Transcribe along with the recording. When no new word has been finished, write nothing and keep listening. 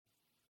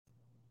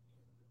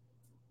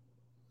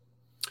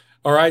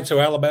All right, so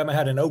Alabama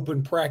had an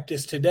open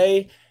practice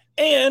today,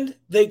 and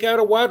they got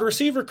a wide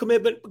receiver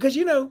commitment because,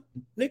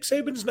 Nick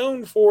Saban's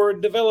known for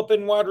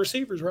developing wide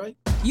receivers, right?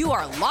 You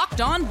are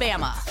Locked On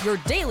Bama, your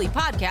daily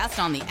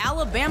podcast on the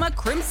Alabama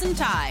Crimson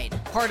Tide,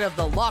 part of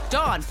the Locked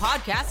On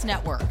Podcast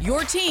Network,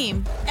 your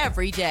team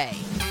every day.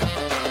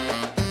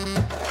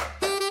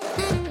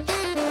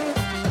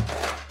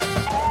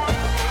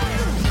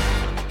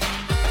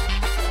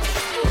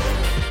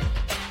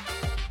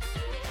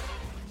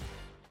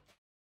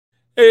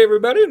 Hey,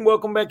 everybody, and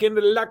welcome back into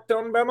Locked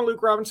On Bama.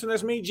 Luke Robinson,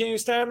 that's me.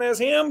 James Stein, that's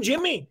him.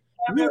 Jimmy,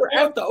 we were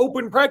at the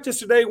open practice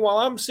today while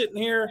I'm sitting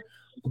here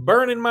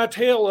burning my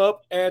tail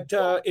up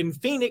in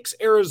Phoenix,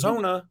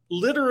 Arizona.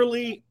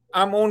 Literally,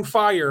 I'm on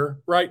fire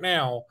right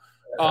now.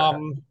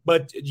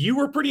 But you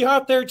were pretty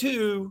hot there,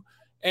 too.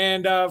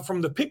 And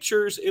from the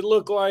pictures, it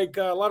looked like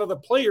a lot of the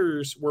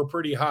players were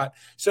pretty hot.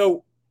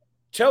 So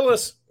tell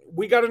us,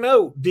 we got to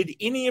know, did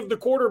any of the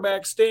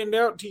quarterbacks stand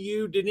out to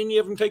you? Did any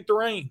of them take the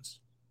reins?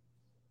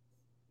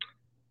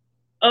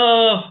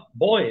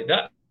 Boy,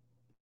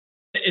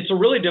 it's a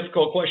really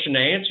difficult question to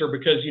answer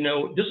because,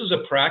 this is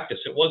a practice.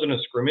 It wasn't a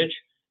scrimmage.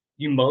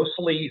 You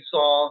mostly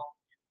saw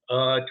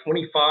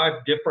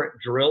 25 different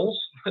drills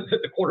that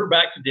the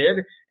quarterbacks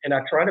did. And I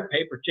try to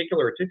pay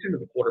particular attention to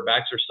the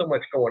quarterbacks. There's so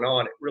much going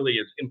on. It really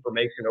is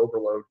information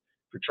overload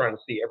for trying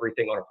to see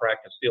everything on a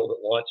practice field at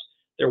once.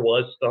 There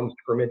was some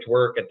scrimmage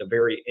work at the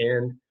very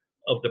end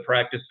of the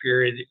practice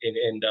period.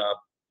 And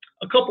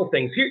a couple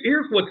things.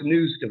 Here's what's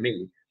news to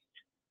me.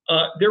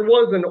 There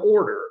was an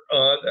order.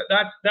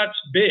 That's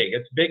big.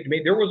 It's big to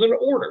me. There was an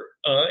order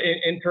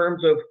in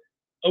terms of,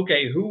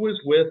 okay, who was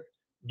with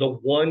the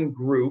one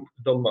group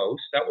the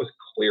most? That was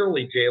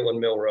clearly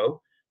Jalen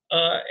Milroe.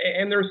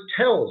 And there's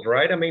tells,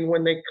 right? I mean,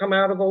 when they come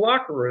out of the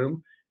locker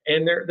room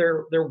and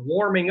they're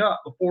warming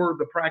up before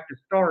the practice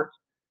starts,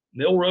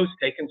 Milroe's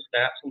taking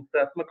snaps from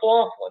Seth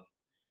McLaughlin.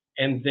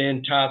 And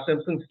then Ty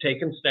Simpson's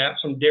taking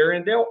snaps from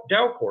Darian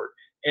Dalcourt.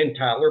 And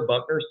Tyler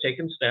Buckner's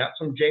taking snaps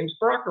from James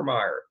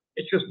Brockermeyer.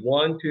 It's just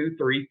 1, 2,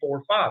 3,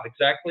 4, 5,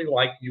 exactly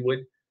like you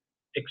would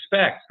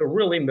expect. So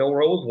really,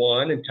 Milroe was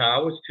 1, and Ty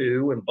was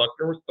 2, and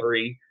Buckner was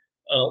 3,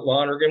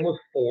 Lonergan was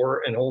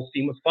 4, and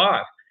Holstein was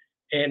 5.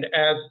 And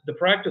as the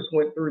practice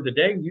went through the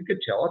day, you could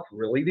tell it's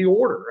really the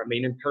order. I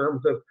mean, in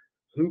terms of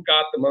who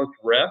got the most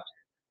reps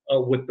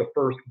with the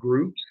first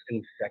groups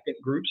and second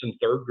groups and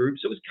third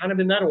groups, it was kind of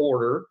in that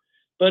order.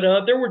 But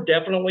there were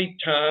definitely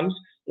times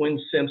when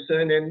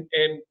Simpson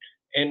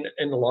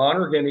and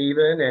Lonergan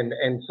even,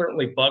 and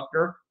certainly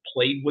Buckner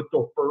played with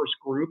the first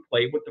group,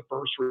 played with the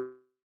first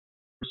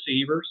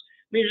receivers.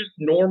 I mean, just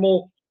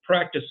normal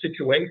practice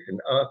situation.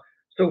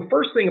 So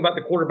first thing about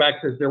the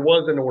quarterbacks is there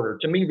was an order.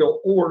 To me, the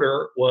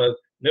order was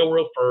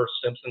Milroe first,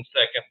 Simpson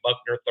second,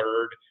 Buckner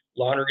third,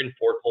 Lonergan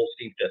fourth,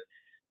 Holstein fifth.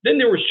 Then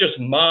there was just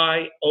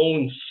my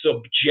own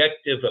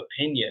subjective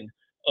opinion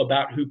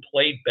about who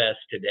played best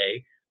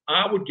today.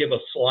 I would give a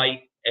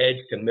slight edge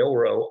to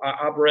Milroe.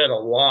 I've read a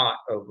lot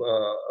of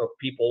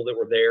people that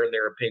were there and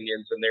their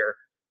opinions and their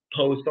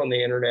posts on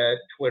the internet,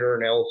 Twitter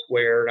and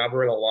elsewhere. And I've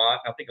read a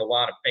lot. I think a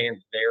lot of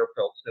fans there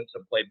felt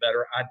Simpson played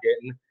better. I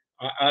didn't.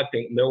 I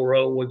think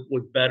Milroe was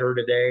better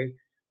today.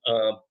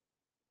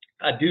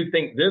 I do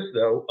think this,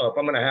 though, if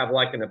I'm going to have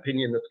like an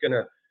opinion that's going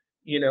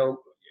to,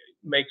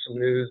 make some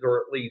news or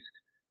at least,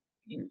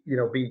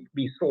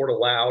 be sort of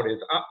loud, is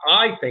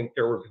I think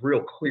there was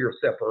real clear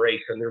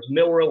separation. There's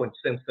Milroe and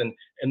Simpson,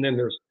 and then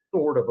there's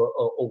sort of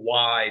a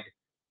wide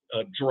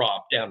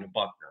drop down to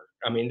Buckner.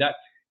 I mean, that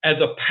as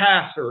a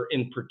passer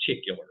in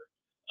particular,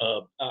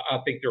 I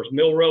think there's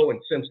Milroe and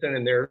Simpson,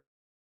 and they're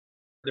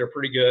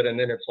pretty good. And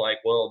then it's like,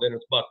 well, then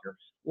it's Buckner.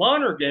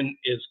 Lonergan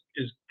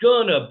is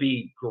gonna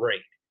be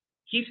great.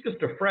 He's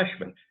just a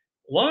freshman.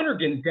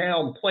 Lonergan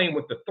down playing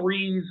with the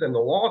threes and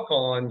the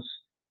walk-ons.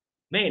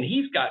 Man,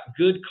 he's got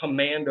good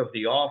command of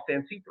the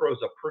offense. He throws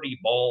a pretty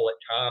ball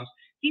at times.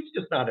 He's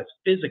just not as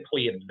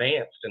physically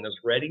advanced and as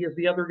ready as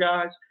the other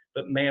guys.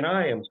 But, man,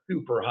 I am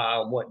super high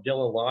on what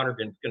Dylan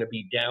Lonergan's going to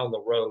be down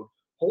the road.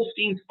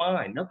 Holstein's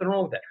fine. Nothing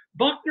wrong with that.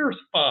 Buckner's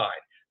fine.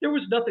 There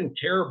was nothing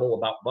terrible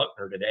about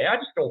Buckner today. I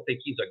just don't think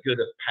he's as good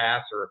a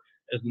passer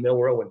as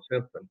Milroe and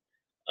Simpson.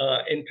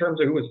 In terms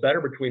of who was better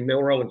between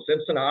Milroe and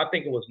Simpson, I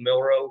think it was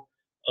Milroe,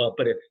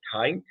 but it's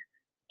tight.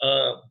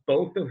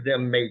 Both of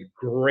them made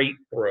great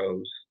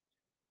throws.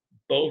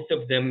 Both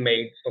of them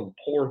made some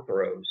poor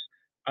throws.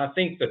 I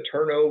think the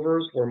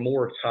turnovers were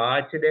more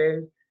tied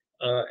today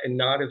and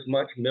not as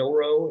much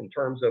Milroe in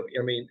terms of,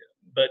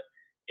 but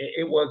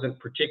it wasn't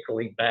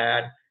particularly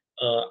bad.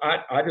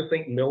 I just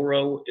think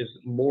Milroe is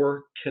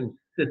more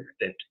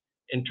consistent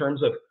in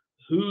terms of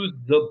who's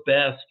the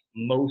best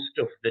most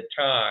of the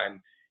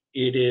time.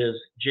 It is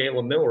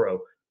Jalen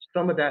Milroe.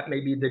 Some of that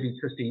may be that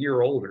he's just a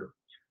year older.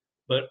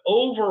 But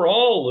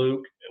overall,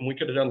 Luke, and we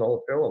could have done the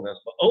whole show on this,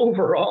 but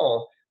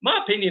overall,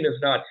 my opinion has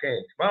not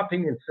changed. My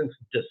opinion since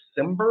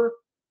December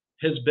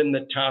has been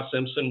that Ty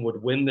Simpson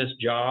would win this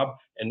job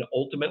and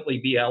ultimately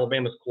be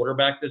Alabama's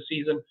quarterback this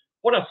season.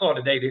 What I saw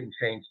today didn't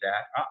change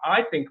that.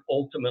 I think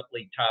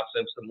ultimately Ty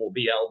Simpson will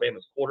be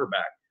Alabama's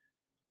quarterback.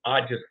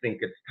 I just think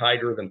it's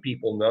tighter than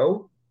people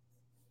know.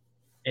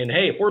 And,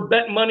 hey, if we're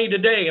betting money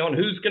today on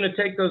who's going to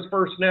take those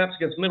first snaps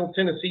against Middle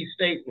Tennessee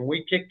State, and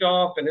we kicked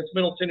off and it's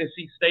Middle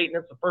Tennessee State and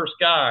it's the first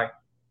guy,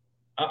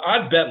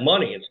 I'd bet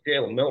money it's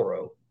Jalen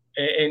Milroe.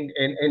 And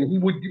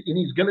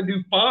he's going to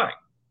do fine.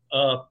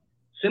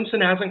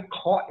 Simpson hasn't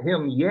caught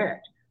him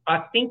yet.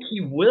 I think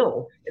he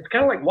will. It's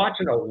kind of like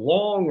watching a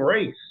long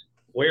race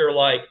where,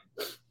 like,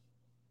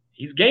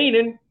 he's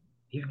gaining,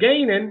 he's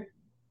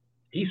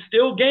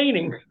still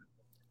gaining.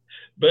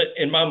 But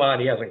in my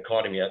mind, he hasn't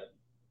caught him yet.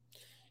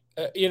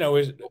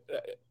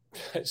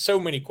 So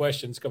many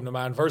questions come to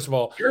mind. First of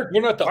all, sure.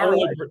 You're not the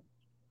only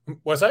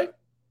 – what's that?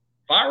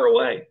 Fire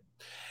away.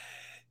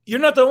 You're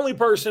not the only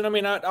person. I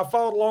mean, I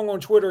followed along on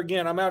Twitter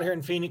again. I'm out here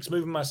in Phoenix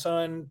moving my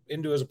son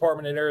into his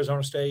apartment at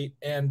Arizona State.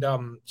 And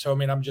so, I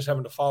mean, I'm just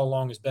having to follow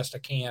along as best I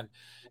can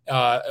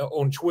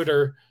on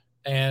Twitter.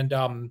 And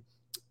a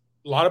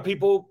lot of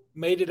people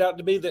made it out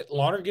to be that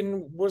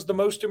Lonergan was the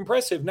most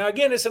impressive. Now,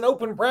 again, it's an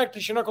open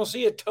practice. You're not going to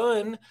see a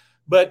ton.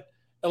 But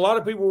a lot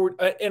of people were –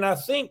 and I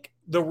think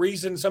the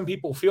reason some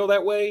people feel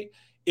that way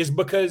is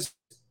because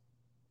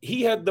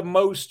he had the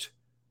most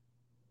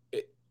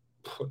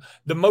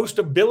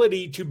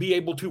ability to be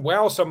able to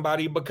wow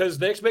somebody because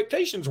the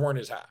expectations weren't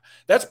as high.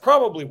 That's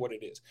probably what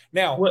it is.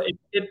 Now, well,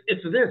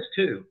 it's this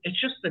too. It's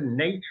just the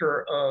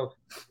nature of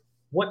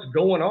what's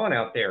going on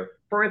out there.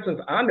 For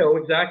instance, I know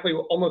exactly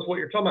almost what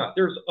you're talking about.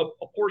 There's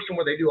a portion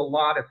where they do a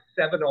lot of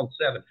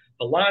 7-on-7.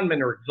 The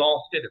linemen are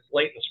exhausted. It's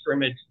late in the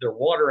scrimmage. They're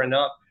watering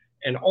up,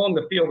 and on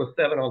the field is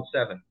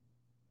 7-on-7.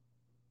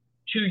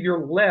 To your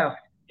left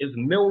is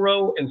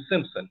Milroe and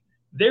Simpson.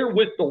 They're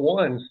with the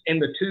ones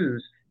and the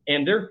twos.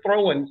 And they're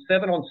throwing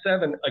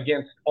 7-on-7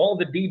 against all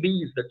the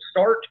DBs that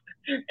start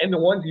and the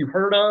ones you've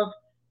heard of.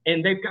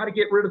 And they've got to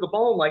get rid of the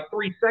ball in like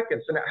 3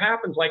 seconds. And it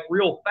happens like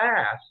real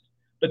fast.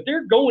 But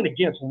they're going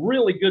against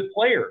really good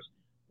players.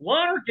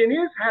 Lonergan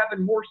is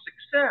having more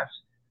success.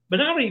 But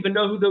I don't even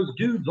know who those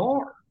dudes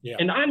are. Yeah.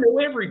 And I know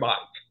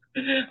everybody.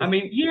 I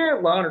mean, yeah,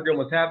 Lonergan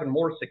was having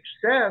more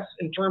success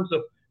in terms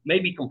of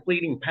maybe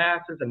completing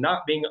passes and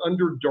not being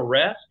under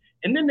duress.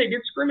 And then they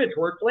did scrimmage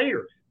work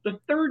later. The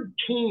third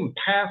team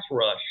pass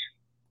rush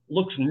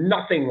looks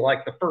nothing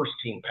like the first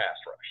team pass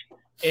rush.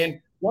 And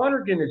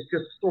Lonergan is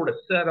just sort of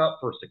set up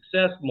for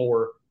success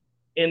more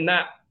in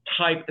that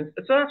type. And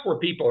so that's where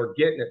people are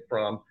getting it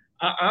from.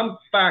 I'm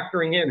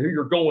factoring in who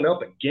you're going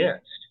up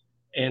against.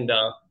 And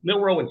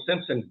Milroe and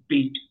Simpson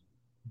beat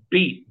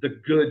the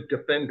good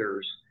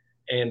defenders.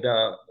 And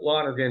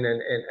Lonergan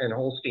and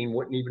Holstein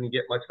wouldn't even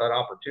get much of that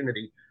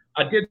opportunity.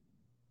 I did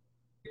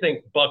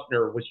think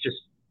Buckner was just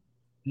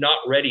not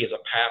ready as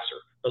a passer.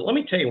 But let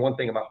me tell you one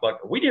thing about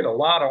Buckner. We did a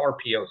lot of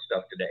RPO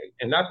stuff today,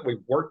 and that's what we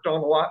worked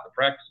on a lot in the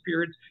practice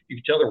periods. You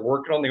can tell they're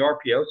working on the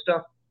RPO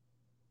stuff.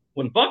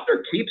 When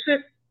Buckner keeps it,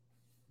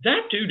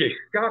 that dude is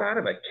shot out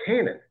of a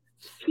cannon.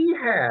 He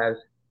has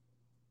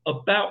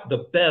about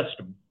the best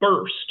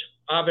burst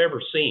I've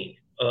ever seen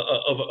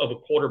of a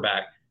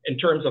quarterback in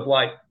terms of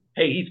like,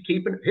 hey, he's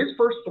keeping his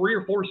first 3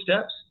 or 4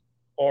 steps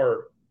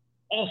are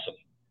awesome.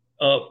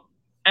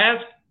 As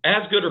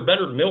good or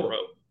better than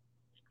Milroe.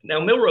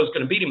 Now, Milroe's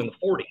going to beat him in the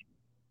 40.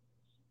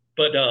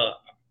 But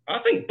I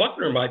think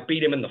Buckner might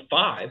beat him in the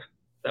 5.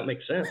 That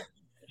makes sense.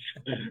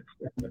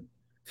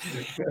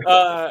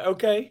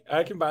 Okay,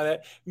 I can buy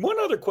that. One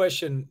other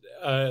question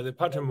that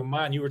popped in my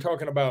mind. You were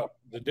talking about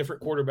the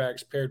different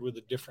quarterbacks paired with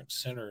the different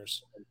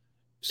centers.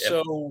 Yep.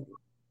 So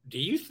do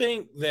you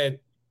think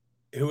that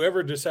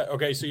whoever decides –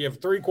 okay, so you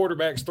have 3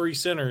 quarterbacks, 3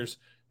 centers.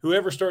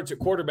 Whoever starts at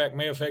quarterback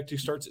may affect who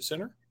starts at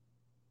center?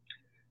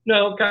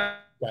 No, okay.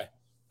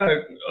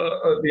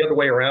 The other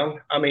way around.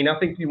 I mean, I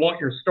think you want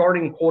your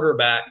starting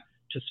quarterback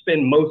to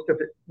spend most of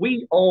it.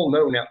 We all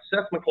know now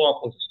Seth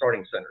McLaughlin's the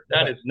starting center.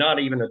 That is not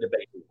even a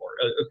debate anymore.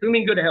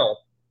 Assuming good health,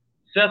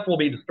 Seth will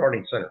be the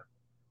starting center.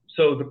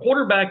 So the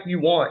quarterback you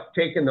want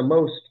taking the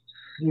most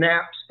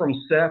snaps from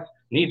Seth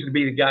needs to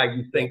be the guy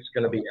you think is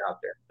going to be out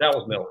there. That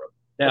was Milroe.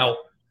 Now,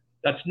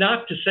 that's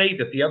not to say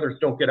that the others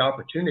don't get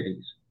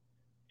opportunities.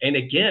 And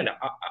again,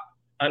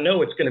 I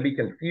know it's going to be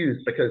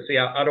confused because, see,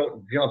 I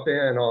don't jump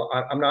in.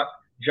 I'm not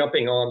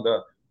jumping on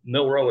the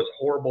Milroe is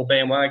horrible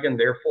bandwagon,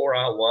 therefore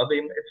I love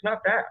him. It's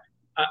not that.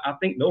 I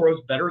think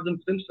Milroe's better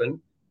than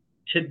Simpson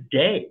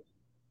today,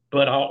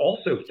 but I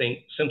also think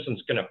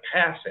Simpson's going to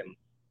pass him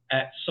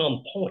at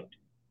some point.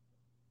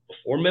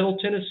 Before Middle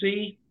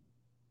Tennessee,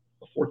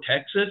 before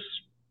Texas,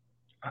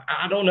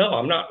 I don't know.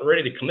 I'm not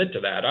ready to commit to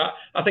that.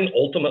 I think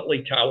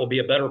ultimately Ty will be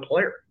a better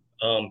player.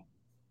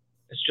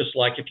 It's just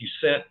like if you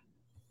sent,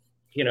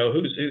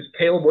 who's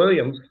Caleb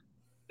Williams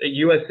at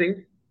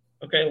USC?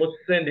 Okay, let's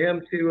send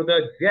him to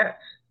the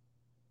Jets.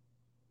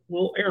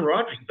 Well, Aaron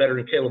Rodgers is better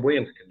than Caleb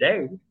Williams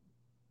today.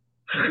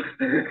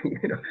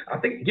 I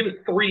think give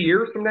it 3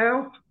 years from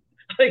now.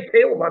 I think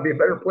Caleb might be a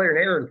better player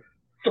than Aaron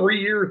 3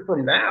 years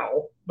from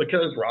now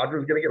because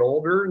Rodgers is going to get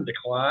older and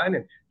decline,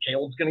 and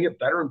Caleb's going to get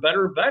better and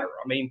better and better.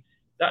 I mean,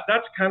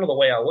 that's kind of the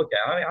way I look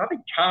at it. I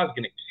think Ty's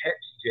going to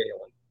catch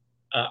Jalen.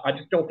 I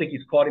just don't think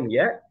he's caught him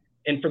yet.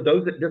 And for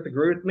those that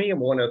disagree with me and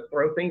want to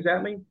throw things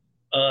at me,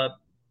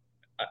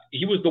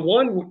 He was the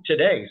one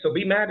today, so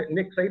be mad at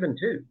Nick Saban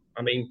too.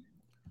 I mean,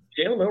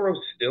 Jalen Milroe's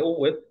still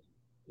with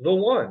the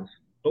ones,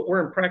 but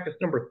we're in practice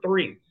number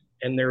 3,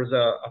 and there's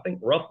I think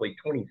roughly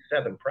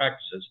 27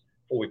 practices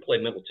before we play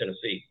Middle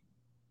Tennessee.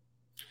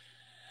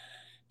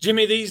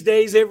 Jimmy, these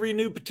days, every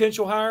new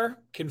potential hire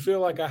can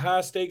feel like a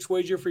high-stakes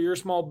wager for your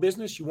small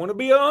business. You want to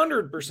be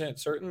 100%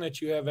 certain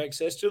that you have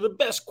access to the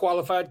best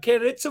qualified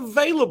candidates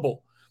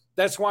available.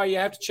 That's why you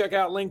have to check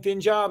out LinkedIn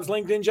Jobs.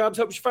 LinkedIn Jobs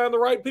helps you find the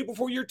right people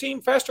for your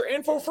team faster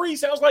and for free.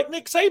 Sounds like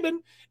Nick Saban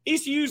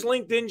needs to use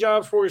LinkedIn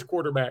Jobs for his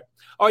quarterback.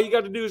 All you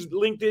got to do is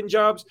LinkedIn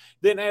Jobs,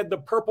 then add the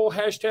purple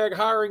hashtag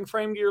hiring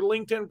frame to your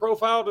LinkedIn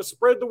profile to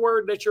spread the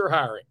word that you're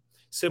hiring.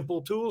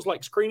 Simple tools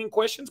like screening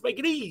questions make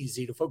it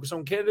easy to focus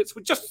on candidates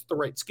with just the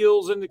right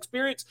skills and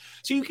experience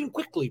so you can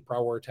quickly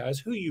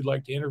prioritize who you'd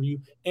like to interview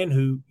and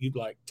who you'd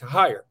like to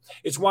hire.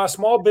 It's why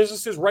small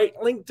businesses rate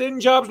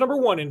LinkedIn Jobs number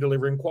 1 in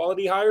delivering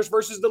quality hires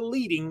versus the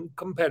leading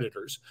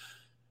competitors.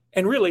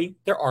 And really,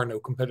 there are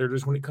no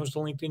competitors when it comes to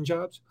LinkedIn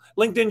Jobs.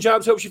 LinkedIn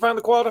Jobs helps you find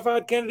the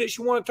qualified candidates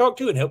you want to talk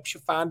to and helps you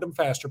find them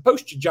faster.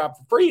 Post your job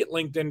for free at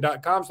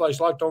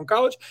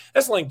linkedin.com/lockedoncollege.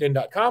 That's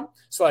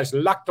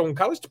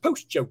linkedin.com/lockedoncollege to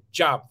post your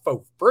job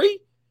for free.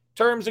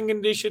 Terms and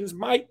conditions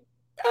they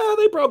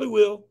probably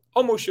will,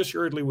 almost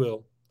assuredly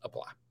will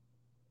apply.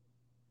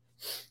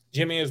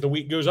 Jimmy, as the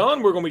week goes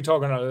on, we're going to be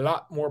talking a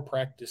lot more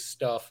practice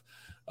stuff.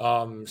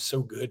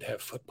 So good to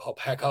have football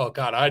back. Oh,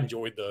 God, I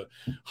enjoyed the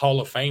Hall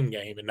of Fame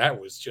game, and that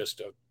was just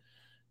a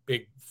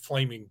big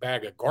flaming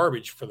bag of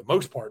garbage for the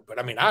most part. But,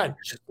 I mean, I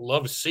just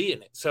love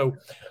seeing it. So,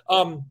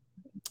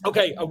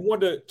 okay, I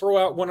wanted to throw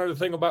out one other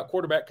thing about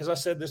quarterback because I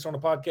said this on a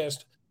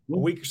podcast a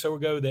week or so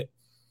ago that,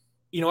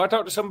 I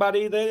talked to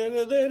somebody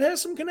that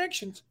has some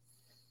connections,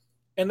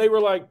 and they were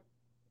like,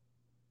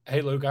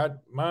 hey, Luke,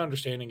 my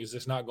understanding is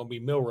it's not going to be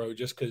Milroe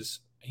just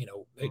because,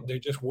 they're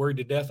just worried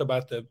to death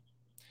about the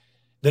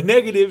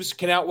negatives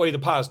can outweigh the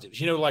positives.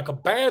 Like a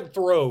bad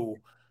throw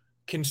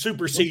can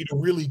supersede a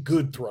really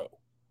good throw.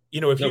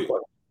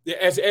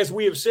 As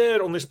we have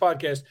said on this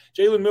podcast,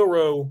 Jalen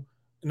Milroe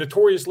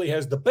notoriously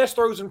has the best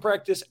throws in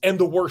practice and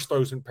the worst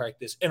throws in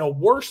practice. And a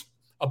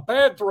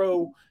bad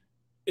throw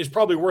is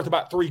probably worth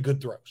about 3 good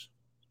throws.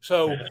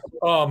 So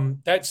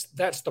that's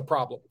the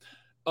problem.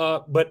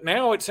 But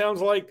now it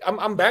sounds like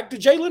I'm back to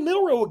Jalen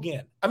Milroe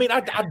again. I mean, I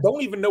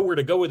don't even know where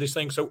to go with this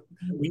thing. So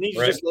we need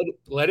to just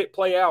let it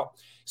play out.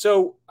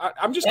 So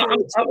I'm just I'm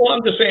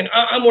just saying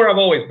I'm where I've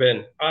always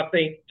been. I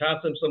think Ty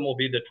Simpson will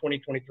be the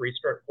 2023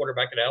 start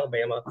quarterback at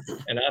Alabama,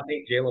 and I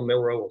think Jalen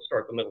Milroe will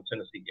start the Middle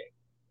Tennessee game.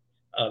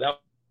 That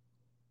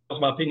was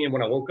my opinion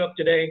when I woke up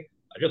today.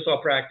 I just saw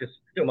practice.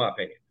 Still my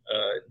opinion.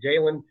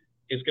 Jalen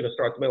is going to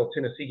start the Middle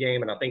Tennessee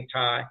game, and I think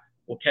Ty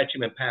will catch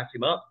him and pass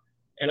him up.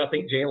 And I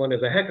think Jalen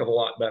is a heck of a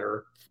lot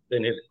better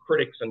than his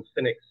critics and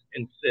cynics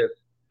insist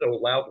so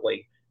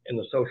loudly in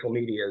the social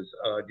medias.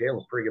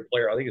 Jalen's a pretty good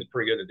player. I think he's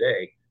pretty good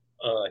today.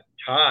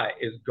 Ty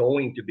is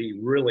going to be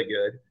really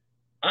good.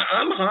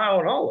 I'm high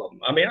on all of them.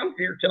 I mean, I'm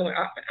here telling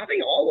I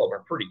think all of them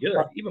are pretty good.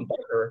 Even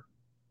Buckner,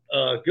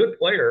 good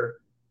player,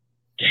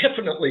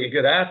 definitely a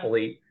good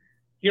athlete.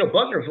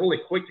 Buckner's really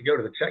quick to go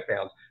to the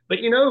checkdowns. But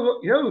you know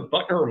who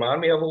Buckner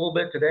reminded me of a little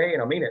bit today,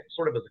 and I mean it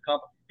sort of as a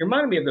compliment. He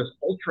reminded me of this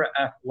ultra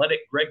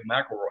athletic Greg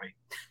McElroy.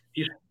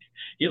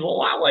 He's a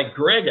lot like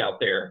Greg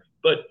out there,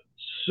 but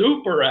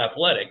super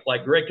athletic,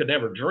 like Greg could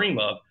never dream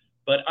of.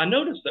 But I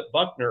noticed that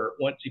Buckner,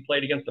 once he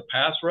played against the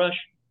pass rush,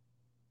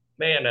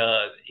 man,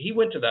 he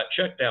went to that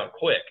check down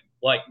quick,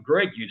 like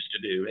Greg used to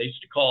do. They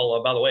used to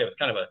call, by the way, it was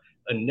kind of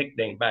a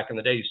nickname back in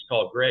the day. They used to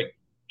call Greg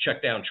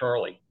check down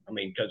Charlie. I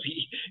mean, because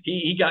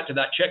he got to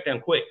that check down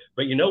quick.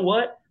 But you know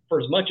what? For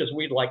as much as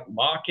we'd like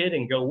mock it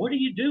and go, what are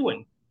you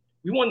doing?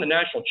 We won the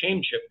national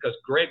championship because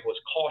Greg was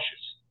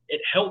cautious. It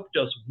helped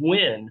us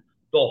win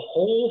the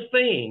whole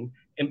thing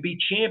and be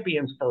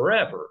champions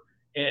forever.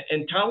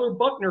 And Tyler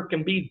Buckner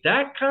can be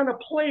that kind of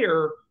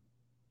player.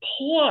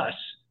 Plus,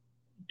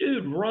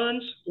 dude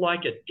runs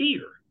like a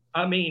deer.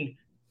 I mean,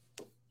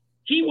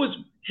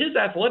 his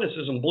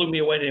athleticism blew me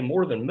away today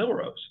more than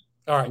Milroe's.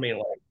 All right. I mean,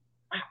 like,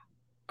 wow.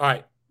 All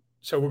right.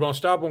 So we're going to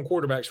stop on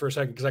quarterbacks for a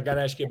second because I got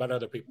to ask you about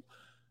other people.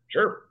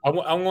 Sure. I'm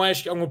going to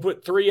ask you. I'm going to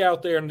put 3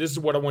 out there, and this is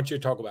what I want you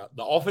to talk about: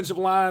 the offensive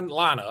line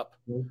lineup,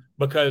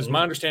 because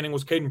my understanding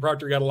was Caden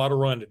Proctor got a lot of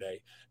run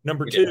today.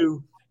 Number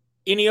 2,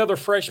 any other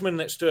freshmen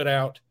that stood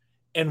out,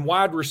 and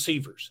wide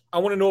receivers. I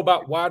want to know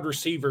about wide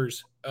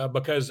receivers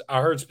because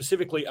I heard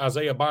specifically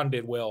Isaiah Bond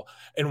did well.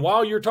 And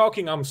while you're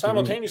talking, I'm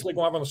simultaneously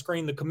going to have on the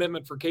screen the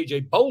commitment for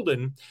KJ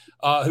Bolden,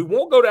 who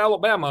won't go to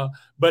Alabama,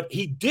 but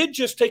he did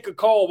just take a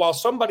call while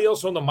somebody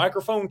else on the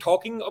microphone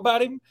talking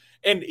about him.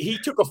 And he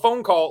took a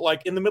phone call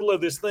like in the middle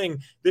of this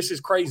thing. This is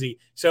crazy.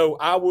 So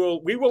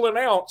we will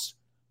announce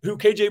who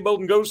KJ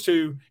Bolden goes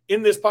to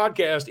in this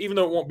podcast, even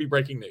though it won't be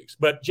breaking news.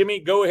 But Jimmy,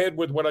 go ahead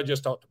with what I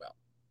just talked about.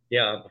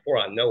 Yeah, before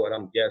I know it,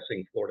 I'm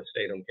guessing Florida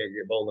State on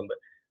KJ Bolden. But,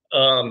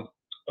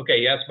 okay,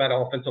 you asked about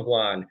offensive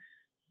line.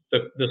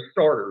 The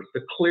starters,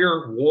 the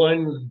clear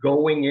ones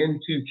going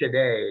into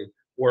today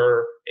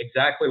were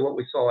exactly what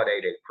we saw at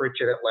 8-8.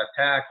 Pritchett at left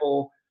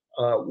tackle,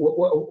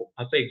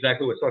 I say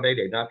exactly what saw day,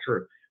 not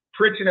true.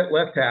 Pritchett at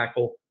left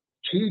tackle,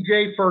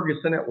 T.J.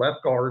 Ferguson at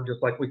left guard,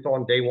 just like we saw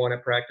on day one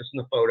at practice in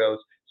the photos.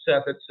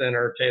 Seth at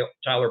center,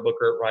 Tyler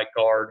Booker at right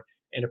guard,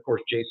 and of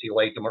course J.C.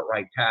 Latham at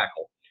right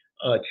tackle.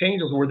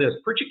 Changes were this: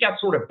 Pritchett got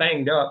sort of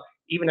banged up,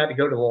 even had to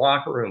go to the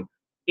locker room.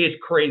 It's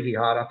crazy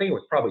hot. I think it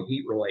was probably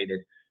heat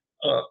related.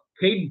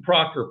 Caden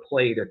Proctor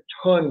played a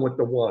ton with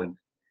the ones.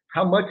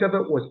 How much of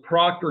it was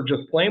Proctor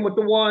just playing with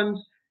the ones,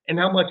 and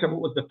how much of it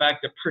was the fact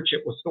that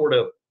Pritchett was sort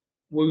of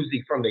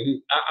woozy from the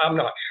heat? I'm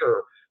not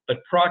sure, but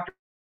Proctor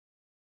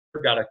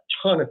got a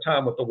ton of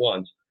time with the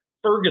ones.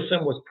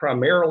 Ferguson was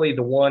primarily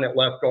the one at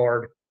left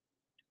guard,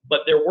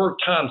 but there were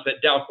times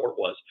that Dalcourt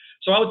was.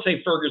 So I would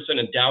say Ferguson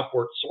and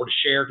Dalcourt sort of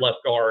shared left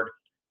guard.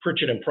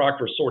 Pritchett and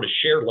Proctor sort of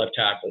shared left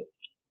tackle.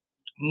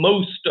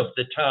 Most of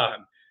the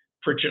time,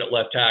 Pritchett at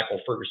left tackle,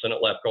 Ferguson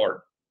at left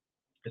guard.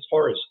 As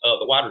far as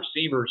the wide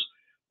receivers,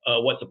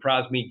 what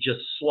surprised me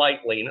just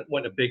slightly, and it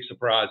wasn't a big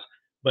surprise,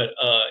 but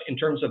in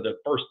terms of the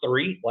first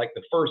three, like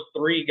the first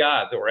three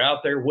guys that were out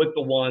there with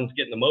the ones,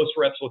 getting the most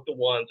reps with the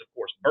ones, of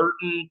course,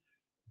 Burton,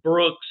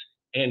 Brooks,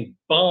 and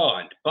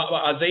Bond.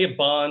 Isaiah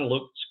Bond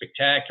looked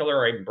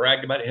spectacular. I even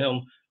bragged about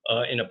him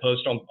in a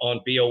post on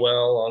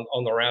BOL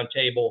on the round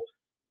table.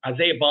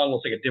 Isaiah Bond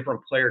looks like a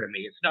different player to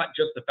me. It's not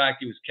just the fact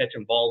he was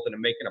catching balls and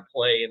making a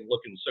play and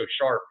looking so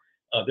sharp.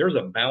 There's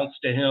a bounce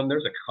to him.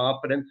 There's a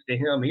confidence to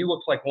him. He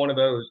looks like one of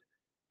those,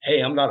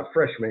 hey, I'm not a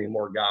freshman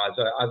anymore, guys.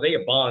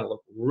 Isaiah Bond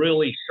looked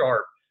really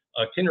sharp.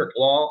 Kendrick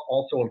Law,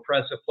 also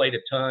impressive, played a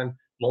ton.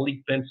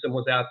 Malik Benson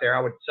was out there.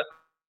 I would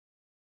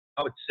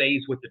say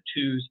he's with the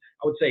twos.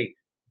 I would say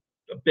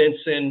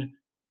Benson,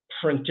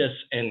 Prentice,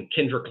 and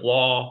Kendrick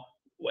Law,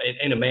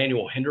 and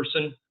Emmanuel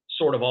Henderson,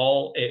 sort of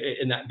all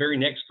in that very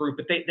next group.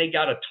 But they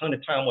got a ton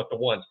of time with the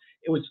ones.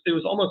 It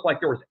was almost like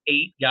there was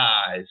 8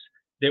 guys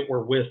that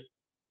were with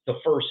the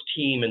first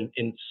team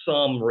in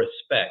some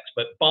respects.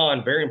 But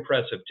Bond, very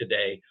impressive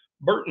today.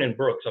 Burton and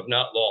Brooks have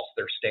not lost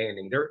their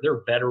standing.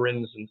 They're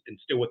veterans and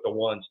still with the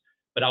ones.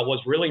 But I was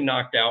really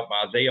knocked out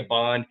by Isaiah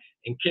Bond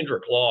and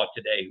Kendrick Law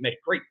today. He made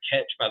a great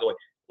catch, by the way.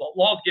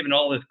 Law's given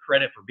all this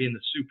credit for being the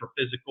super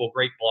physical,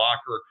 great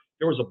blocker.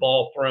 There was a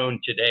ball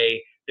thrown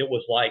today that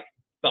was like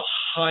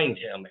behind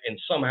him, and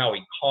somehow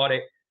he caught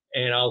it.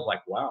 And I was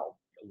like, wow,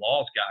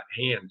 Law's got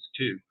hands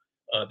too.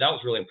 That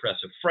was really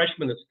impressive.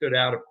 Freshman that stood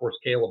out, of course,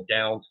 Caleb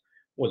Downs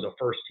was a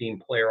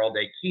first-team player all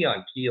day.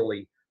 Keon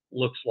Keeley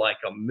looks like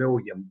 $1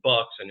 million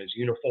in his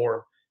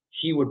uniform.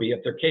 He would be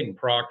up there. Caden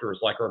Proctor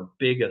is like our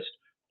biggest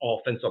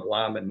offensive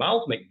lineman.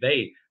 Miles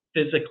McVay,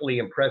 physically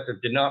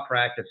impressive, did not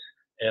practice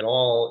at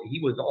all. He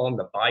was on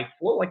the bike.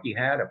 Looked like he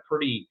had a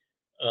pretty,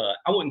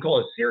 I wouldn't call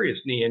it a serious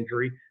knee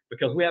injury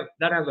because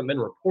that hasn't been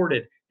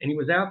reported. And he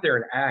was out there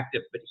and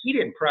active, but he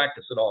didn't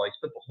practice at all. He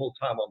spent the whole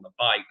time on the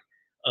bike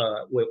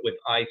with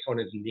ice on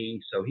his knee.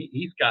 So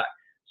he's got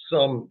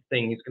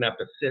something he's going to have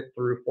to sit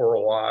through for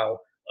a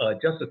while.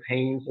 Justice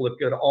Haynes looked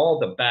good. All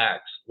the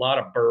backs, a lot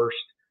of burst.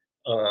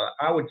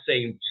 I would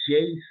say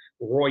Jace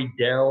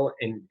Roydell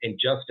and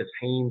Justice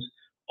Haynes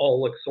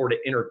all look sort of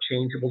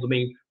interchangeable to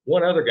me.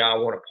 One other guy I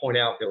want to point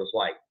out that was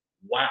like,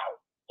 wow,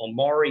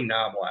 Amari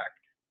Knobloch.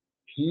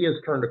 He has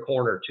turned a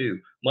corner too.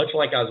 Much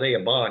like Isaiah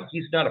Bond,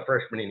 he's not a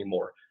freshman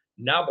anymore.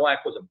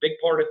 Knobloch was a big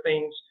part of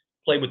things,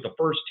 played with the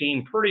first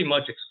team pretty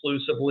much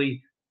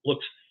exclusively,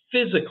 looks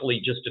physically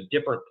just a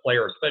different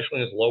player,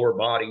 especially in his lower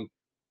body.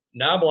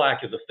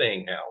 Knobloch is a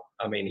thing now.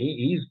 I mean,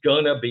 he's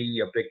going to be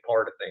a big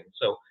part of things.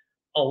 So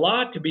a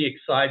lot to be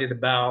excited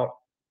about,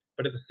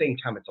 but at the same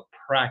time, it's a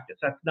practice.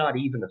 That's not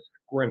even a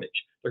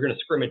scrimmage. They're going to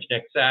scrimmage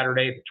next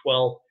Saturday, the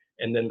 12th,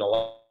 and then the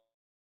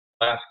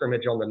last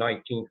scrimmage on the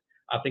 19th.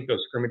 I think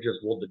those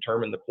scrimmages will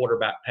determine the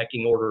quarterback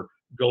pecking order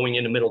going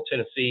into Middle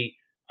Tennessee.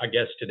 I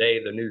guess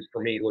today the news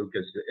for me, Luke,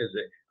 is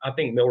that I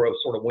think Milroe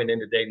sort of went in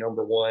today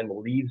number 1,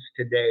 leaves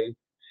today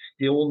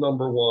still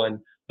number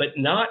 1, but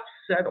not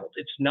settled.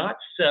 It's not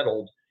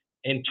settled.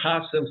 And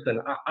Ty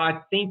Simpson, I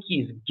think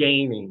he's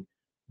gaining,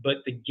 but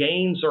the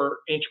gains are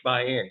inch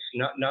by inch,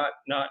 not mile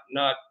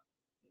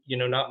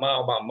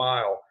by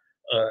mile.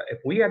 If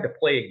we had to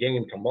play a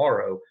game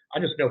tomorrow, I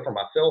just know for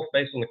myself,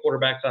 based on the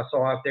quarterbacks I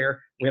saw out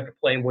there, we have to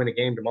play and win a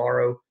game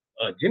tomorrow.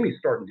 Jimmy's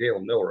starting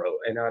Jalen Milroe,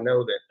 and I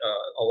know that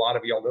a lot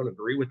of y'all don't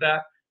agree with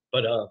that,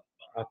 but I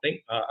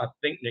think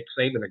Nick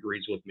Saban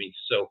agrees with me.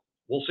 So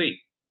we'll see.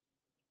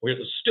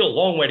 There's still a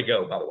long way to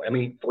go, by the way. I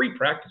mean, 3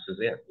 practices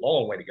in,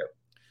 long way to go.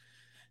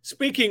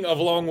 Speaking of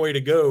long way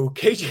to go,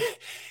 KJ,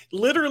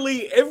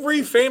 literally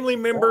every family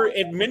member,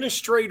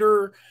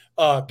 administrator,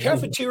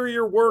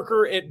 cafeteria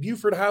worker at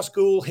Buford High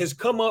School has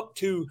come up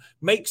to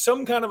make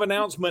some kind of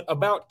announcement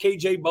about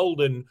KJ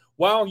Bolden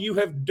while you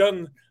have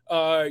done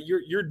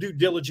your due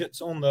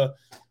diligence on the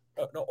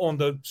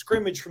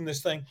scrimmage from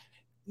this thing.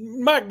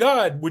 My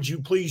God, would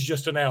you please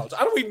just announce?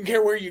 I don't even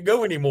care where you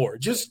go anymore.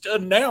 Just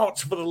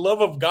announce, for the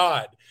love of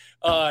God.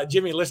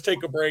 Jimmy, let's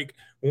take a break.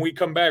 When we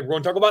come back, we're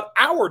going to talk about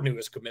our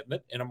newest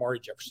commitment in Amari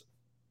Jefferson.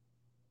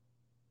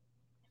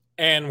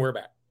 And we're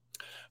back.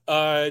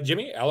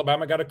 Jimmy,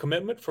 Alabama got a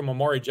commitment from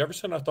Amari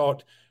Jefferson. I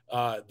thought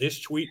This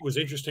tweet was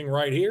interesting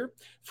right here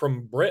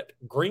from Brett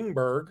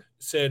Greenberg.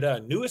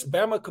 Said, newest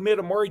Bama commit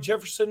Amari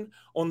Jefferson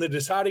on the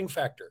deciding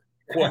factor.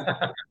 Quote,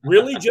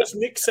 really just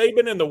Nick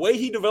Saban and the way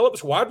he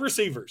develops wide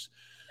receivers.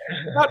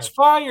 That's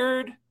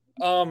fired.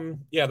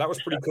 Yeah, that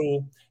was pretty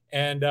cool.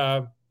 And,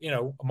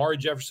 Amari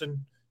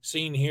Jefferson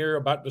seen here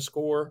about to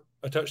score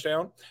a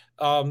touchdown.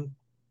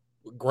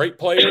 Great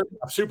player.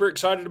 I'm super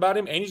excited about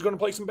him, and he's going to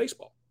play some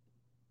baseball.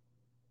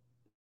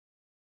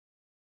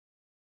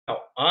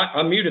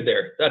 I'm muted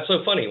there. That's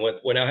so funny.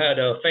 When I had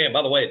a fan,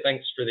 by the way,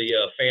 thanks for the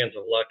fans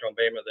of Locked On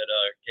Bama that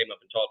came up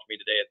and talked to me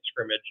today at the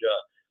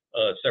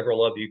scrimmage.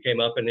 Several of you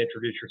came up and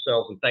introduced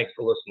yourselves, and thanks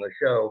for listening to the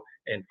show.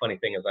 And funny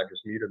thing is, I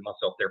just muted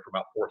myself there for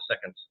about 4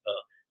 seconds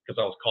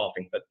because I was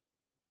coughing. But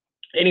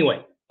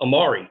anyway,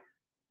 Amari,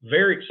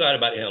 very excited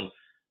about him.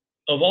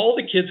 Of all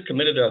the kids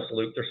committed to us,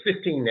 Luke, there's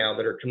 15 now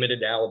that are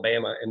committed to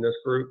Alabama in this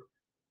group.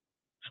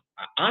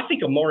 I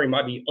think Amari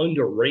might be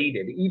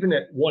underrated, even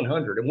at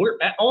 100. And we're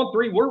at on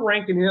 3, we're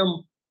ranking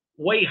him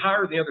way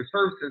higher than the other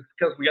services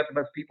because we got the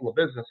best people in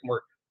business and we're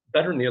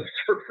better than the other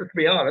services, to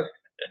be honest.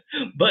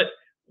 But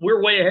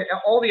we're way ahead.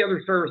 All the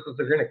other services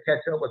are going to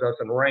catch up with us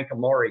and rank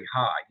Amari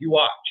high. You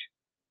watch.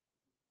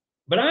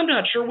 But I'm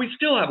not sure we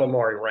still have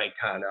Amari ranked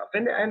high enough.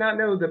 And I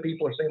know that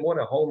people are saying, what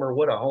a homer,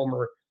 what a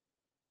homer.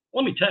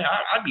 Let me tell you,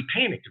 I'd be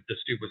panicked if this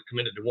dude was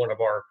committed to one of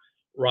our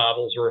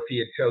rivals or if he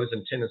had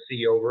chosen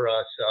Tennessee over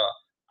us.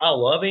 I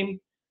love him.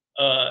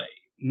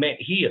 Man,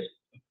 he is.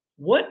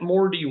 What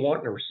more do you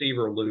want in a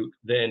receiver, Luke,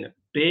 than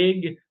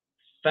big,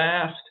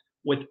 fast,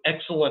 with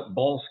excellent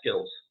ball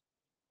skills?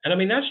 And I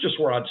mean, that's just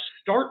where I'd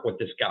start with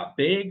this guy.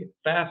 Big,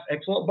 fast,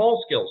 excellent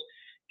ball skills.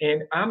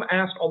 And I'm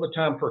asked all the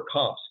time for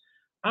comps.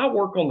 I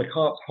work on the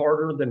comps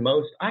harder than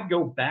most. I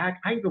go back.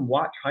 I even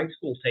watch high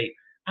school tape.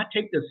 I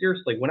take this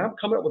seriously. When I'm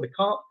coming up with a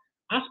comp,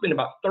 I spend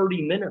about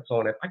 30 minutes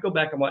on it. I go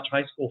back and watch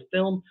high school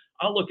film.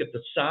 I look at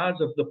the size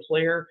of the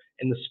player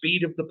and the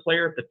speed of the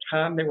player at the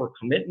time they were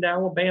committing to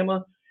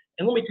Alabama.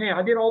 And let me tell you,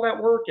 I did all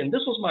that work, and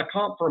this was my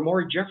comp for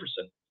Amari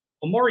Jefferson,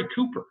 Amari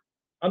Cooper.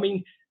 I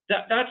mean,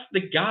 that's the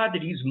guy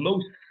that he's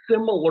most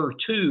similar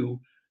to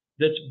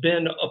that's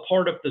been a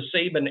part of the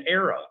Saban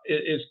era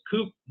is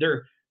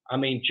Cooper.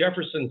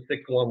 Jefferson's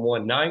 6'1",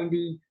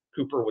 190.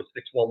 Cooper was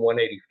 6'1",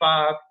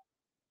 185.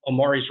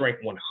 Amari's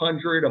ranked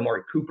 100.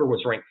 Amari Cooper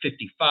was ranked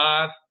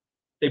 55.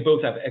 They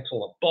both have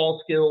excellent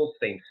ball skills,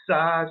 same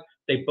size.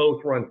 They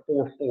both run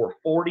 4.4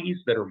 40s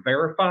that are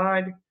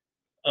verified.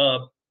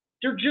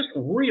 They're just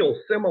real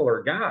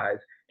similar guys.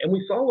 And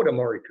we saw what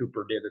Amari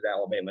Cooper did at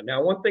Alabama.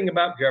 Now, one thing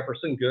about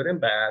Jefferson, good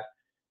and bad,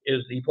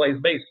 is he plays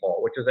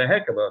baseball, which is a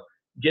heck of a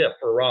gift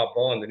for Rob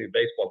Vaughn, the new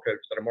baseball coach,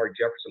 that Amari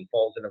Jefferson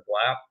falls in his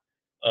lap.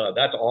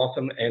 That's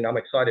awesome, and I'm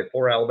excited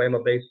for Alabama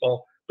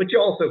baseball. But you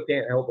also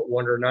can't help but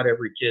wonder, not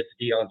every kid's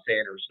Deion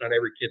Sanders, not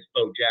every kid's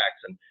Bo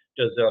Jackson.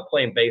 Does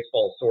playing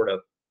baseball sort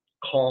of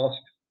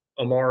cost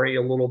Amari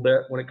a little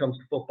bit when it comes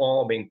to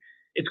football? I mean,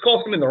 it's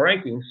cost him in the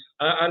rankings.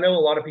 I know a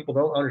lot of people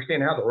don't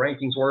understand how the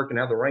rankings work and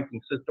how the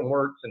ranking system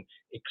works and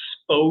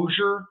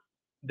exposure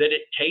that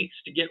it takes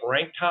to get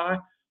ranked high.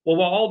 Well,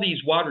 while all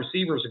these wide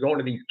receivers are going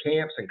to these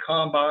camps and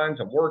combines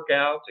and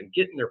workouts and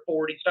getting their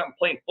 40s, not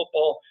playing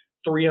football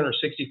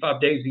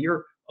 365 days a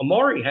year,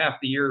 Amari half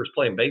the year is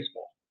playing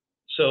baseball.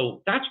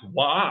 So that's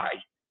why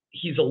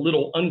he's a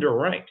little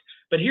underranked.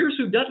 But here's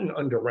who doesn't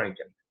underrank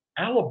him: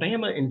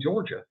 Alabama and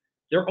Georgia.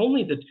 They're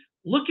only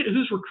look at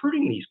who's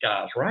recruiting these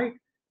guys, right?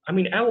 I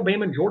mean,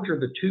 Alabama and Georgia are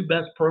the two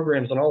best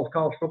programs in all of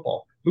college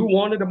football. Who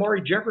wanted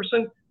Amari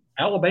Jefferson?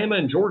 Alabama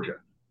and Georgia.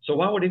 So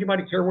why would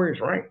anybody care where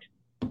he's ranked?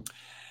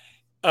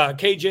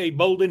 KJ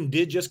Bolden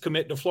did just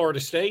commit to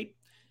Florida State,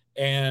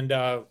 and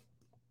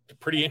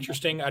pretty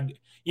interesting.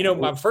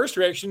 My first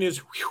reaction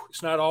is,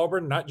 it's not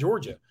Auburn, not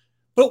Georgia.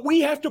 But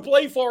we have to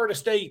play Florida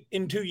State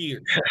in 2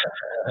 years.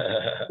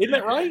 Isn't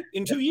that right?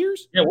 In 2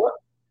 years? Yeah, what?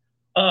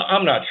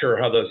 I'm not sure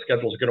how those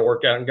schedules are going to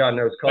work out, and God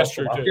knows college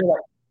football.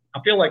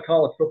 I feel like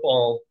college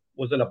football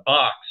was in a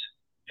box,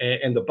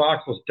 and the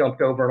box was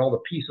dumped over, and all the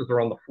pieces are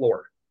on the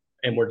floor.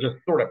 And we're just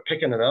sort of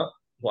picking it up,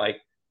 like,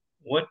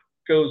 what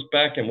goes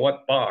back in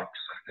what box?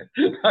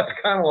 That's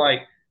kind of like,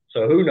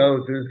 so who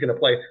knows who's going to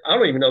play? I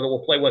don't even know that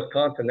we'll play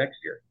Wisconsin next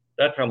year.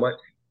 That's how much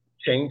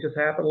change has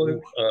happened,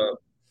 Luke.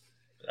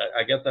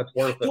 I guess that's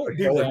worth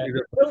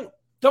it.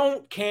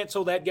 Don't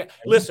cancel that game.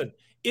 Listen,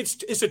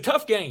 it's a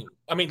tough game.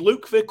 I mean,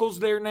 Luke Fickell's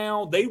there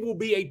now. They will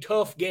be a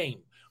tough game.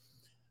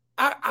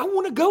 I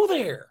want to go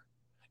there.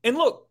 And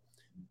look,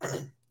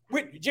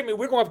 Jimmy,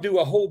 we're going to have to do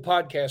a whole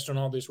podcast on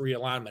all this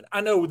realignment.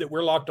 I know that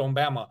we're locked on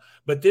Bama,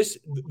 but the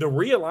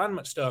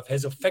realignment stuff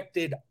has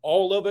affected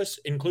all of us,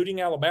 including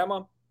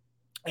Alabama.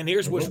 And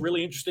here's what's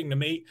really interesting to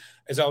me,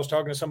 as I was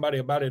talking to somebody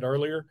about it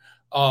earlier,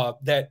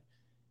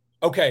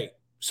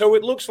 so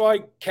it looks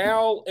like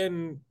Cal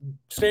and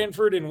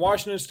Stanford and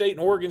Washington State and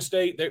Oregon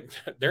State,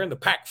 they're in the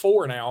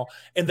Pac-4 now,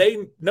 and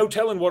no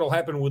telling what will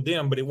happen with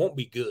them, but it won't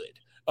be good.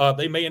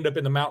 They may end up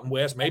in the Mountain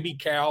West. Maybe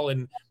Cal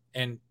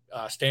and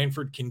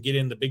Stanford can get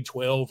in the Big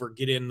 12 or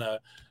get in the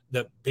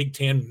Big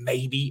 10.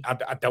 Maybe.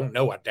 I don't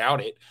know. I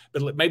doubt it,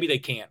 but maybe they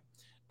can.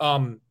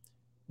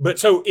 But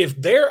so if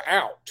they're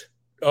out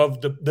of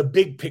the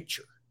big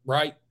picture,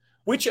 right?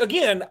 Which,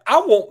 again,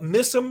 I won't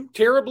miss them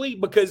terribly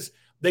because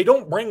they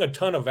don't bring a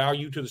ton of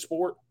value to the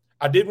sport.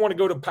 I did want to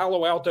go to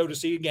Palo Alto to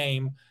see a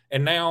game,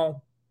 and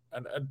now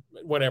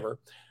whatever.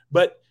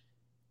 But,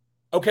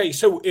 okay,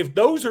 so if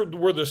those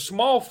were the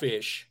small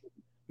fish,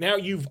 now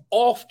you've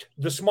offed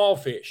the small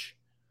fish.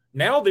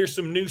 Now there's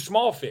some new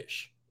small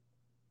fish.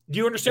 Do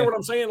you understand what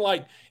I'm saying?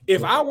 Like,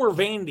 if I were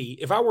Vandy,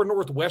 if I were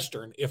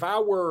Northwestern, if I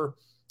were,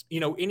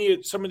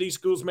 some of these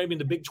schools maybe in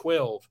the Big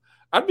 12,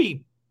 I'd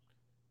be,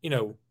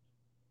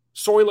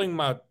 soiling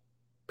my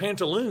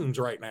pantaloons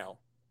right now.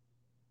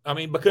 I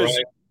mean, because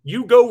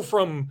you go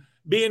from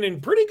being in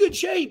pretty good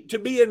shape to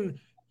being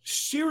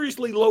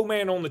seriously low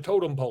man on the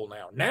totem pole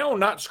now. Now,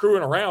 not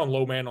screwing around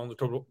low man on the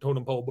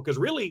totem pole, because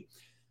really,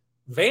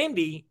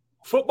 Vandy,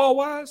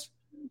 football-wise,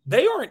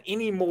 they aren't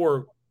any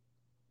more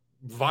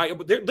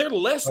viable. They're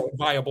less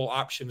viable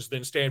options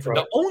than Stanford.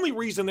 The only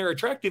reason they're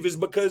attractive is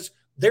because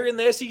they're in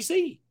the SEC.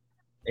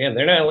 And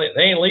they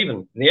ain't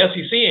leaving. The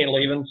SEC ain't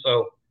leaving,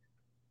 so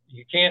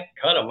you can't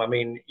cut them. I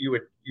mean,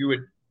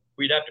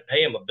 we'd have to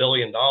pay them $1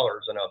 billion in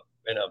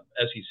a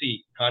SEC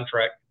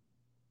contract.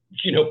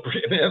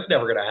 That's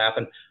never going to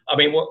happen. I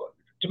mean,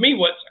 to me,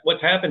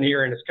 what's happened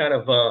here, and it's kind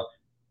of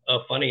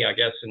funny, I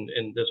guess,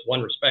 in this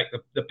one respect,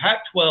 the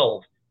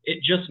Pac-12,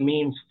 it just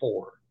means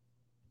 4.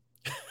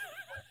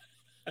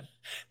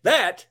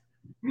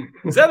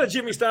 Is that a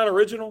Jimmy Stein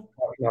original?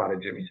 It's not a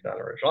Jimmy Stein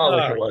original. I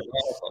wish it was.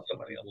 I thought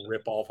somebody else.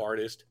 Rip-off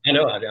artist. I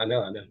know.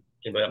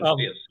 Anybody else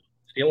see us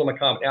stealing my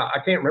comment? I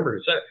can't remember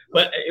who said it,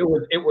 but it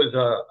was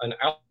an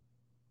out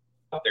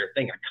there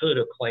thing. I could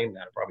have claimed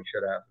that. I probably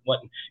should have.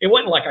 It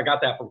wasn't like I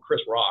got that from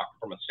Chris Rock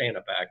from a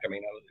stand-up act. I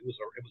mean, it was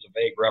a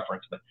vague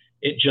reference, but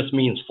it just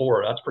means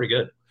 4. That's pretty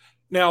good.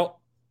 Now,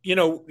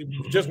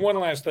 just one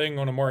last thing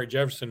on Amari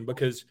Jefferson,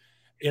 because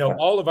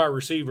all of our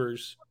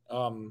receivers,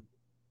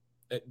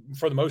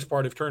 for the most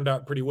part, have turned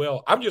out pretty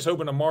well. I'm just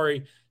hoping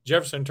Amari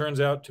Jefferson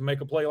turns out to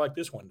make a play like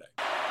this one day.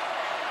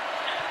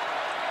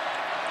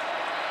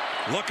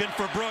 Looking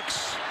for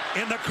Brooks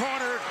in the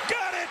corner.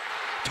 Got it!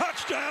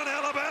 Touchdown,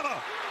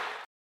 Alabama!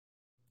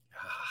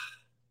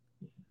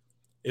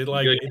 It's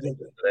like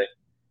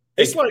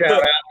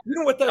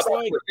what that's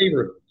like.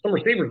 Some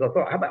receivers, I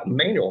thought, how about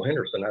Manuel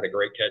Henderson had a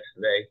great catch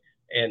today?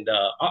 And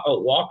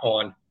walk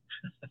on.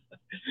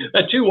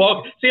 A 2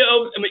 walk. See,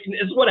 I mean,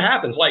 this is what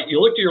happens. Like, you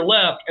look to your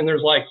left, and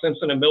there's like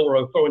Simpson and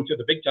Milrow throwing to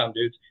the big time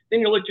dudes. Then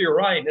you look to your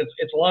right, and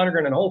it's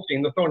Lonergan and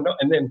Holstein. They're throwing,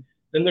 and then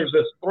there's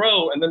this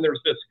throw, and then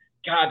there's this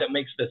guy that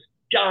makes this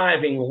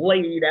diving,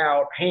 laid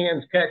out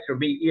hands catch. It'll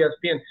be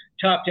ESPN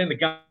top 10. The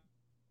guy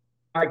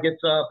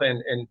gets up,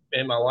 and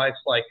my wife's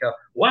like,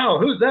 "Wow,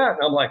 who's that?" And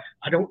I'm like,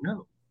 "I don't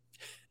know,"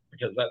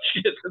 because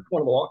it's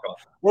one of the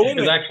walk-offs. Well,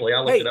 actually,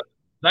 I looked it up.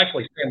 It's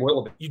actually Sam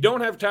Willoughby. You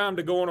don't have time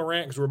to go on a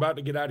rant because we're about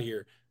to get out of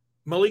here.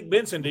 Malik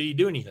Benson, did he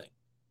do anything?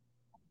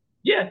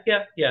 Yeah.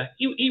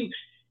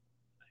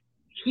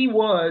 He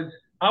was,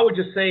 I would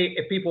just say,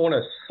 if people want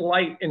to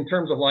slight in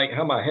terms of like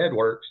how my head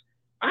works,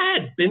 I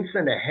had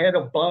Benson ahead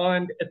of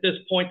Bond at this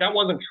point. That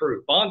wasn't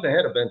true. Bond's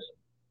ahead of Benson.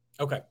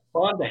 Okay.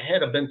 Bond's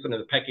ahead of Benson in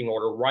the pecking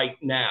order right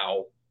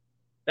now.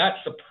 That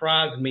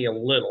surprised me a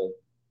little,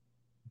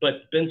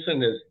 but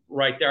Benson is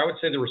right there. I would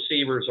say the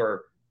receivers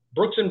are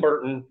Brooks and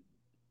Burton,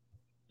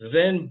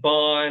 then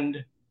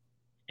Bond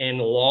and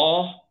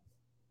Law,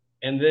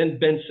 and then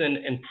Benson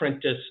and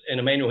Prentice and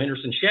Emmanuel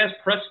Henderson. Shaz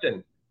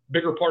Preston,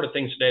 bigger part of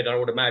things today than I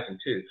would imagine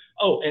too.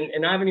 Oh,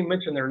 and I haven't even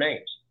mentioned their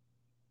names.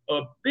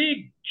 A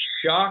big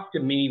shock to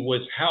me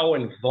was how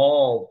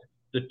involved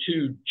the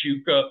two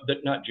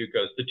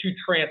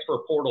transfer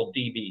portal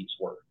DBs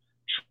were.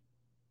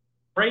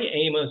 Trey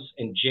Amos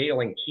and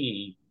Jalen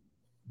Key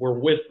were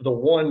with the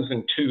 1s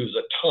and 2s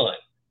a ton.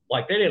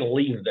 Like, they didn't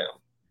leave them.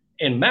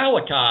 And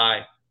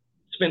Malachi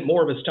spent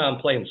more of his time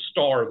playing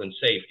star than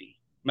safety.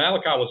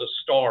 Malachi was a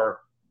star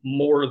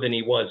more than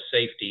he was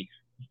safety.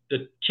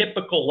 The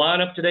typical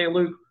lineup today,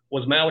 Luke,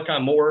 was Malachi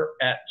Moore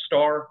at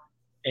star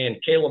and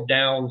Caleb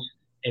Downs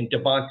and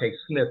Devontae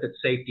Smith at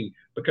safety,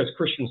 because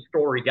Christian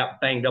Story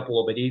got banged up a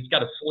little bit. He's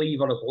got a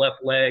sleeve on his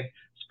left leg,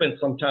 spent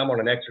some time on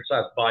an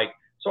exercise bike.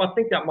 So I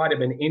think that might have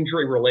been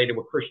injury related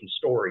with Christian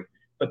Story.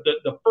 But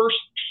the first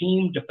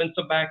team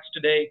defensive backs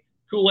today,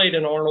 Kool-Aid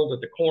and Arnold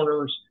at the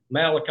corners,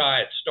 Malachi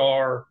at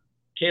star,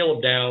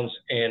 Caleb Downs,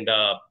 and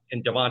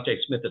Devontae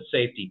Smith at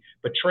safety.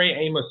 But Trey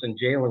Amos and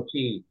Jalen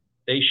Key,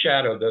 they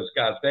shadowed those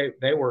guys.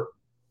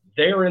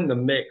 They're in the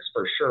mix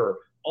for sure.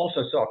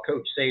 Also saw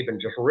Coach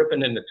Saban just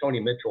ripping into Tony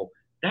Mitchell.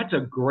 That's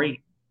a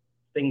great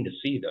thing to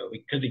see, though,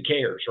 because he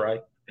cares,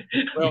 right?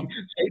 Well,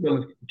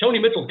 Tony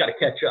Mitchell's got to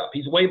catch up.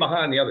 He's way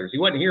behind the others. He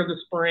wasn't here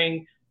this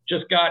spring,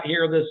 just got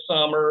here this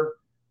summer.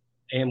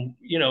 And,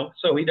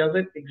 so he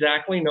doesn't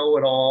exactly know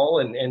it all,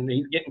 and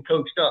he's getting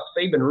coached up.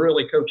 Saban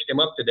really coached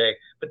him up today,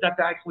 but that's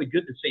actually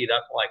good to see.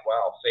 That's like,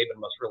 wow, Saban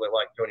must really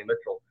like Tony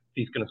Mitchell if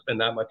he's going to spend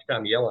that much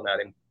time yelling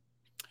at him.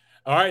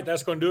 All right,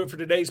 that's going to do it for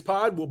today's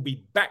pod. We'll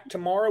be back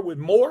tomorrow with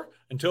more.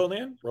 Until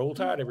then, roll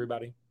tide,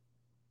 everybody.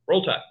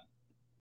 Roll tide.